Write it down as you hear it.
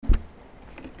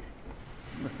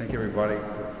Thank everybody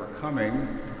for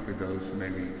coming, particularly those who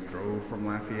maybe drove from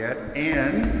Lafayette,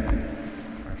 and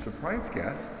our surprise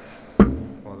guests,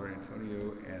 Father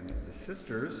Antonio and the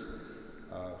sisters,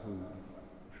 who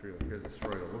I'm sure you'll hear the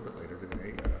story a little bit later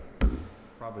today.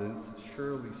 Providence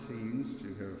surely seems to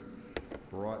have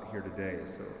brought here today,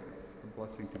 so it's a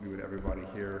blessing to be with everybody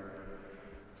here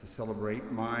to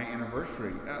celebrate my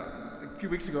anniversary. A few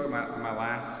weeks ago at my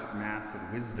last Mass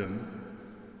at Wisdom,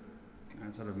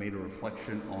 I sort of made a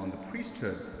reflection on the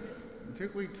priesthood,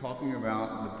 particularly talking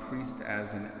about the priest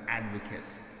as an advocate,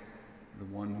 the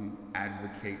one who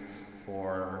advocates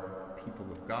for people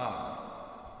of God,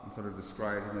 and sort of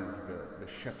described him as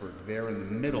the shepherd there in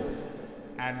the middle,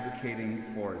 advocating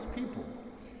for his people.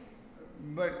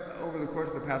 But over the course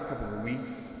of the past couple of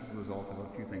weeks, as a result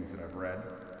of a few things that I've read,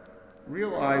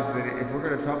 realized that if we're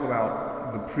going to talk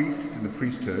about the priest and the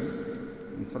priesthood,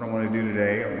 and that's what I want to do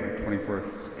today on my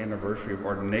 21st anniversary of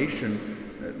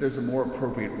ordination, there's a more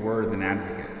appropriate word than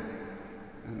advocate.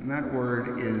 And that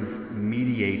word is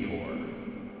mediator.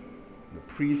 The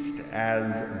priest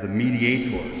as the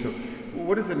mediator. So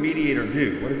what does a mediator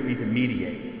do? What does it mean to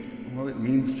mediate? Well, it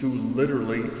means to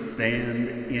literally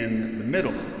stand in the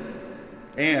middle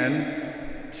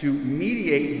and to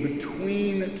mediate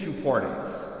between two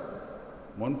parties.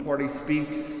 One party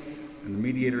speaks, and the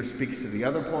mediator speaks to the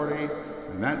other party,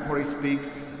 and that party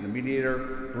speaks, and the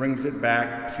mediator brings it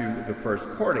back to the first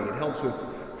party. It helps with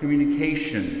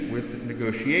communication, with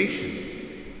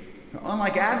negotiation. Now,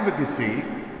 unlike advocacy,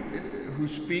 who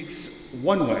speaks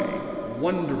one way,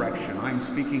 one direction, I'm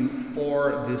speaking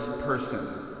for this person,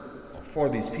 or for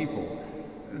these people,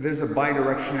 there's a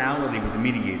bidirectionality with the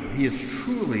mediator. He is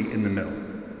truly in the middle.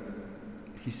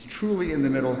 He's truly in the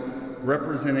middle,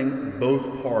 representing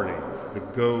both parties, the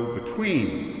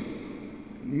go-between.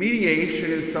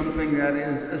 Mediation is something that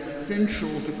is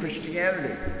essential to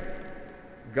Christianity.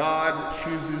 God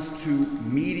chooses to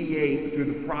mediate through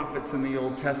the prophets in the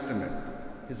Old Testament,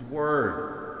 His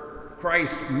Word.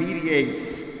 Christ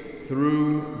mediates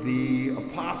through the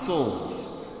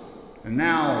apostles. And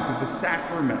now, through the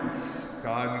sacraments,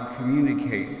 God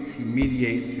communicates, He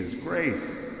mediates His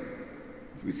grace.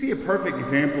 So we see a perfect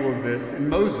example of this in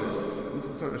Moses.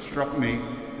 This sort of struck me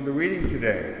in the reading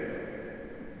today.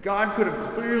 God could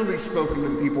have clearly spoken to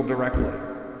the people directly,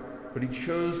 but He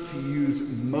chose to use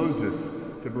Moses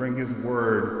to bring His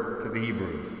word to the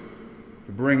Hebrews,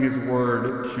 to bring His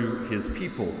word to His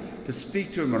people, to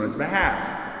speak to him on His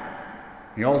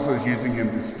behalf. He also is using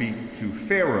him to speak to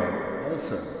Pharaoh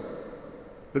also.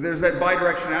 But there's that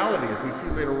bidirectionality, as we see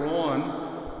later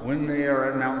on, when they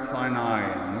are at Mount Sinai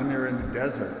and when they're in the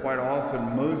desert. Quite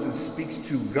often Moses speaks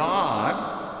to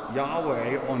God,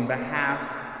 Yahweh, on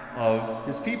behalf of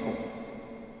his people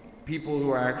who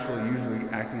are actually usually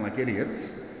acting like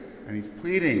idiots, and he's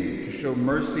pleading to show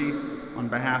mercy on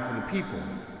behalf of the people.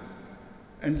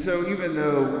 And so even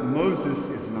though Moses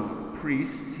is not a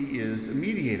priest, he is a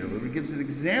mediator. But he gives an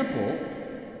example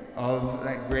of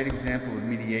that great example of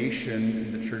mediation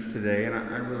in the church today, and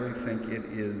I really think it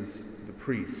is the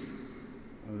priest,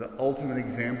 the ultimate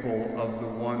example of the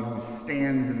one who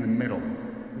stands in the middle,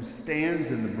 who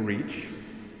stands in the breach,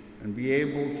 and be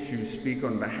able to speak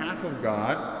on behalf of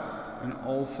God and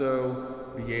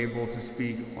also be able to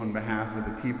speak on behalf of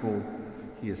the people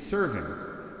he is serving.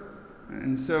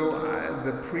 And so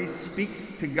the priest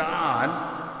speaks to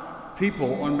God,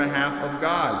 people on behalf of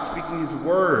God, speaking his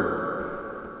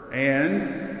word,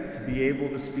 and to be able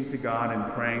to speak to God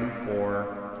and praying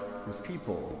for his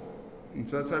people. And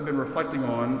so that's what I've been reflecting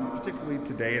on, particularly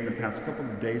today in the past couple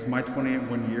of days, my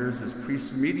 21 years as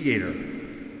priest mediator.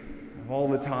 All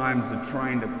the times of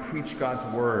trying to preach God's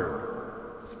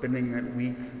word, spending that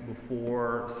week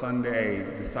before Sunday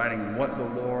deciding what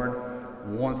the Lord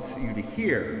wants you to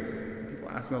hear. People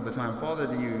ask me all the time, Father,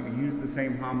 do you use the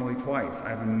same homily twice?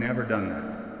 I've never done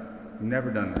that.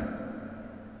 Never done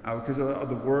that. Because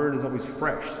the word is always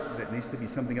fresh. That needs to be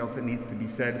something else that needs to be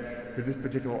said to this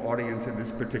particular audience at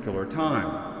this particular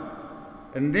time.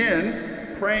 And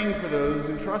then praying for those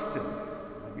entrusted,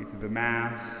 maybe through the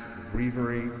Mass, the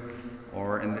breviary,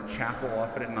 or in the chapel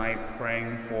often at night,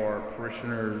 praying for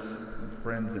parishioners,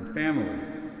 friends, and family.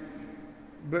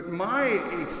 But my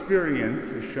experience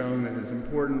has shown that as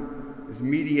important as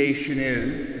mediation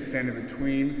is, to stand in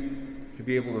between, to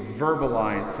be able to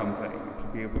verbalize something, to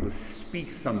be able to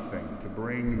speak something, to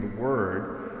bring the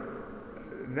word,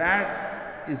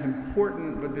 that is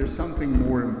important, but there's something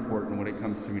more important when it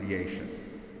comes to mediation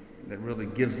that really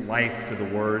gives life to the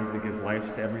words, that gives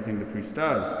life to everything the priest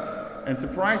does. And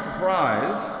surprise,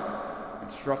 surprise,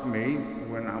 it struck me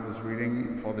when I was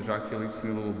reading Father Jacques Philippe's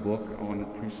new little book on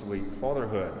priestly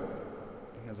fatherhood.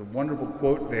 He has a wonderful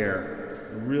quote there.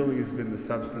 It really has been the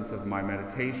substance of my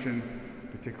meditation,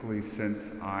 particularly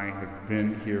since I have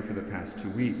been here for the past 2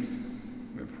 weeks.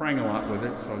 I've been praying a lot with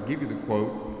it, so I'll give you the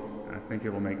quote, and I think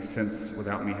it'll make sense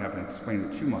without me having to explain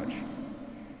it too much.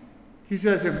 He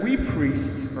says, "If we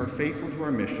priests are faithful to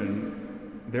our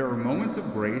mission, there are moments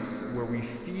of grace where we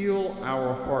feel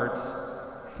our hearts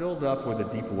filled up with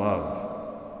a deep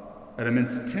love, an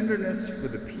immense tenderness for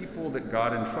the people that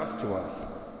God entrusts to us.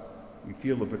 We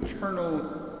feel a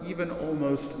paternal, even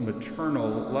almost maternal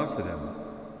love for them.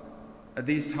 At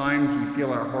these times, we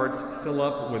feel our hearts fill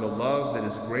up with a love that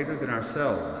is greater than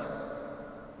ourselves,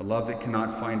 a love that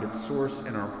cannot find its source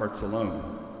in our hearts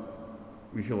alone.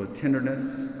 We feel a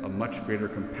tenderness, a much greater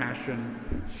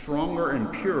compassion, stronger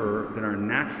and purer than our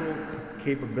natural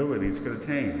capabilities could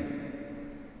attain.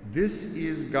 This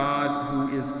is God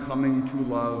who is coming to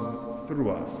love through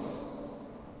us,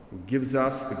 who gives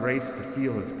us the grace to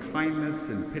feel his kindness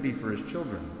and pity for his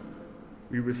children.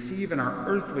 We receive in our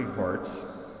earthly hearts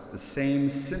the same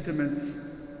sentiments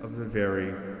of the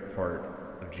very heart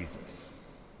of Jesus."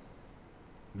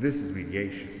 This is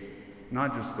mediation,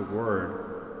 not just the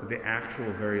word, but the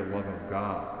actual very love of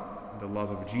God, the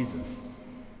love of Jesus.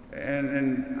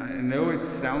 And I know it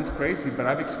sounds crazy, but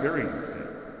I've experienced it.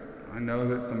 I know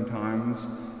that sometimes,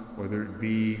 whether it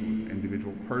be with an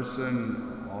individual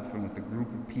person, often with a group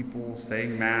of people,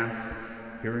 saying Mass,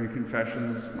 hearing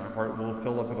confessions, my heart will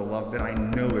fill up with a love that I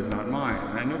know is not mine.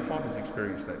 And I know Father's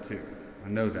experienced that too. I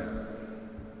know that.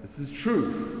 This is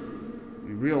truth.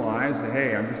 You realize that,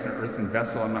 hey, I'm just an earthen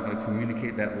vessel. I'm not going to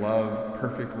communicate that love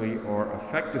perfectly or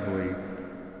effectively.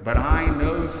 But I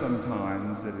know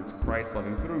sometimes that it's Christ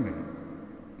loving through me.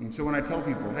 And so when I tell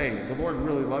people, hey, the Lord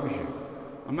really loves you,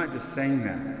 I'm not just saying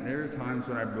that. There are times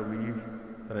when I believe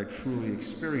that I truly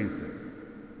experience it.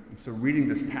 And so reading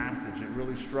this passage, it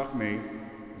really struck me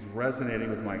as resonating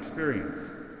with my experience.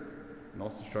 It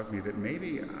also struck me that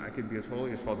maybe I could be as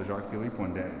holy as Father Jacques Philippe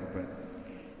one day, but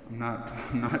I'm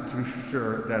not too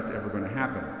sure that's ever going to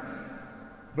happen.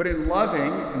 But in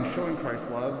loving and showing Christ's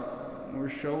love, we're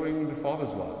showing the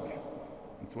Father's love.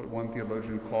 It's what one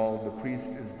theologian called the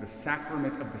priest is the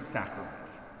sacrament of the sacrament.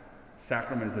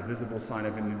 Sacrament is a visible sign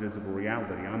of an invisible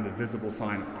reality. I'm the visible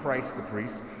sign of Christ, the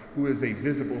priest, who is a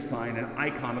visible sign and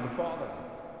icon of the Father.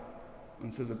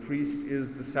 And so the priest is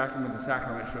the sacrament of the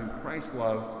sacrament, showing Christ's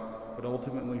love, but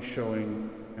ultimately showing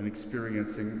and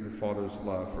experiencing the Father's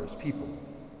love for his people.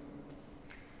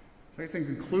 So I guess in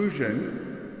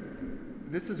conclusion,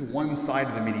 this is one side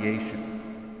of the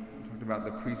mediation. We talked about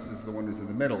the priest as the one who's in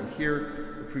the middle.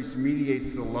 Here, the priest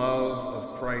mediates the love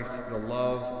of Christ, the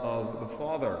love of the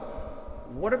Father.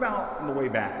 What about on the way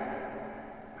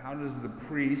back? How does the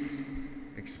priest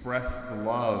express the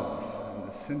love and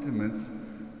the sentiments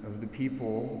of the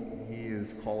people he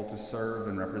is called to serve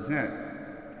and represent?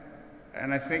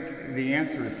 And I think the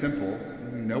answer is simple.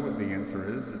 We know what the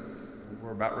answer is. It's what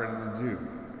we're about ready to do.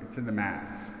 It's in the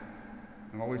Mass.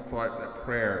 I've always thought that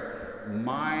prayer,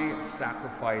 my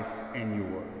sacrifice and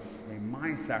yours, may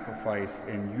my sacrifice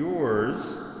and yours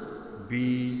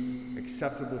be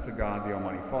acceptable to God the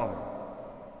Almighty Father.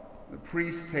 The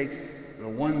priest takes the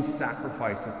one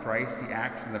sacrifice of Christ. He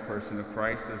acts in the person of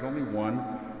Christ. There's only one,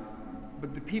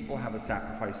 but the people have a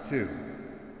sacrifice too.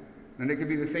 And it could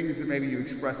be the things that maybe you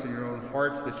express in your own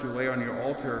hearts that you lay on your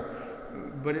altar,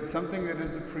 but it's something that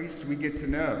as the priest we get to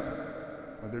know,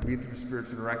 whether it be through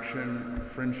spiritual direction,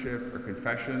 friendship, or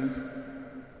confessions,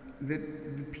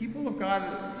 that the people of God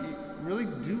really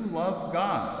do love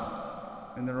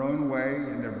God in their own way,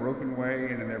 in their broken way,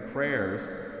 and in their prayers.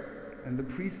 And the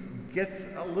priest gets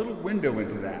a little window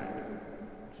into that,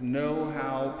 to know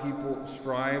how people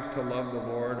strive to love the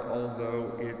Lord,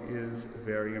 although it is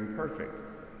very imperfect.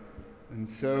 And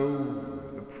so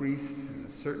the priest, in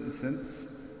a certain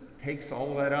sense, takes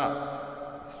all of that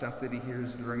up, the stuff that he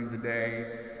hears during the day,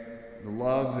 the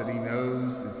love that he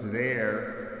knows is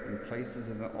there, and places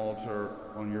in the altar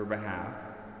on your behalf,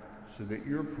 so that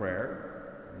your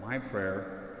prayer, my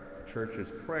prayer, the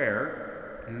church's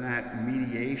prayer, and that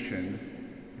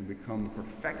mediation can become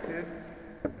perfected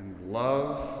in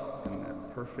love and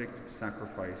that perfect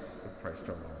sacrifice of Christ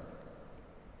our Lord.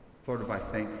 Sort of, I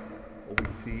think, what we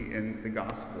see in the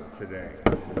gospel today.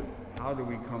 How do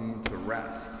we come to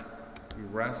rest? We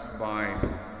rest by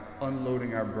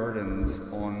unloading our burdens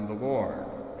on the Lord,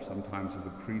 sometimes with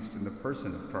the priest in the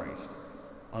person of Christ,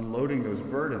 unloading those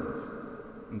burdens.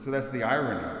 And so that's the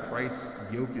irony. Christ's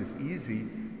yoke is easy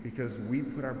because we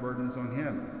put our burdens on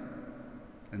him.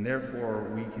 And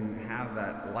therefore, we can have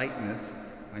that lightness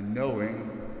by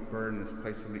knowing the burden is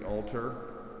placed on the altar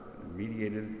and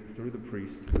mediated through the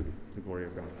priest to the glory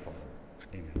of God the Father.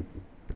 Amen.